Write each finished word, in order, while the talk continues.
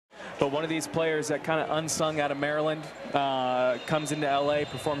But one of these players that kind of unsung out of Maryland comes into LA,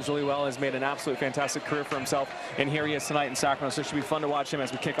 performs really well, has made an absolute fantastic career for himself. And here he is tonight in Sacramento. So it should be fun to watch him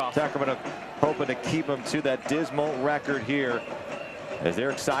as we kick off. Sacramento hoping to keep him to that dismal record here as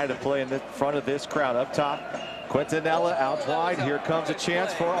they're excited to play in the front of this crowd. Up top, Quintanilla out wide. Here comes a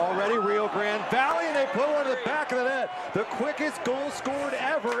chance for already Rio Grande Valley, and they put one to the back of the net. The quickest goal scored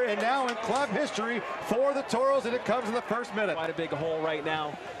ever, and now in club history for the Toros, and it comes in the first minute. Quite a big hole right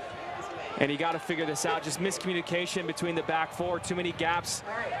now. And you got to figure this out. Just miscommunication between the back four. Too many gaps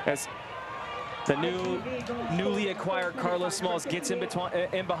as the newly acquired Carlos Smalls gets in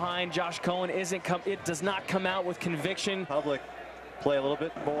behind. Josh Cohen it does not come out with conviction. Public play a little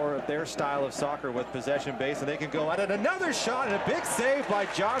bit more of their style of soccer with possession base, and they can go at it. Another shot and a big save by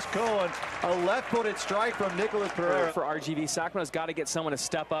Josh Cohen. A left-footed strike from Nicholas Pereira. For RGV, Sacramento's got to get someone to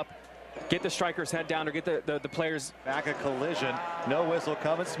step up, get the striker's head down, or get the players. Back a collision. No whistle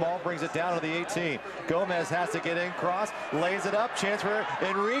coming. Small brings it down to the 18. Gomez has to get in, cross, lays it up. Chance for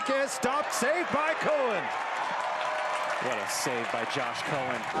Enriquez. Stopped, saved by Cohen. What a save by Josh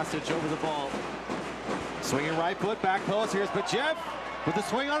Cohen. Hostage over the ball. Swinging right foot, back post. Here's Bajev with the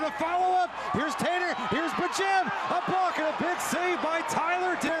swing on the follow-up. Here's Tater. Here's Bajev. A block and a big save by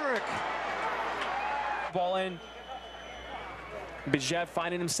Tyler Derrick. Ball in. Bajev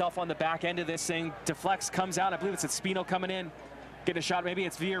finding himself on the back end of this thing. Deflects, comes out. I believe it's Espino coming in. Get a shot. Maybe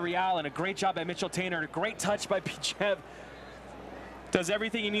it's Villarreal. And a great job by Mitchell Tainer. And a great touch by Bajev. Does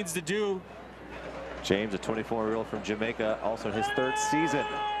everything he needs to do. James, a 24-year-old from Jamaica, also his third season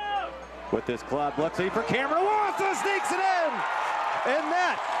with this club. Let's see for Cameron Wassa, sneaks it in! And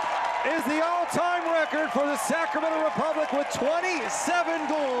that is the all-time record for the Sacramento Republic with 27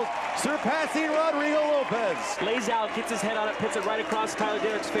 goals, surpassing Rodrigo Lopez. Lays out, gets his head on it, puts it right across Tyler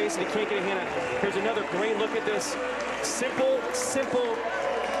Derrick's face, and he can't get a hand on it. Here's another great look at this. Simple,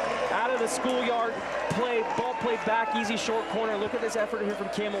 out of the schoolyard play, ball played back, easy short corner. Look at this effort here from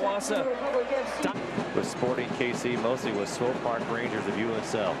Cam Wassa. With Sporting KC, mostly with Swope Park Rangers of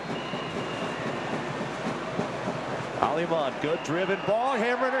USL. Aliman, good driven ball,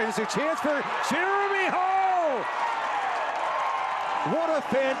 hammering. There's a chance for Jeremy Hall. What a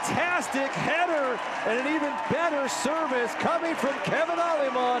fantastic header and an even better service coming from Kevin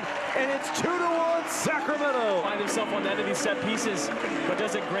Aliman, and it's 2-1 Sacramento. Find himself on the end of these set pieces, but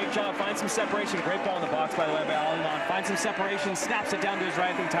does a great job. Finds some separation. Great ball in the box, by the way, by Aliman. Finds some separation, snaps it down to his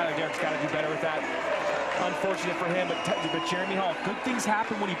right. I think Tyler Derrick's got to do better with that. Unfortunate for him, but Jeremy Hall, good things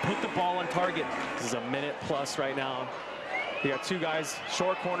happen when he put the ball on target. This is a minute plus right now. You got two guys,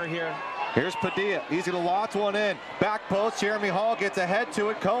 short corner here. Here's Padilla, easy to lots one in. Back post, Jeremy Hall gets ahead to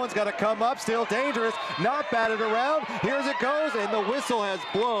it. Cohen's got to come up, still dangerous, not batted around. Here's it goes, and the whistle has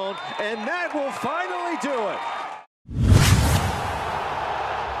blown, and that will finally do it.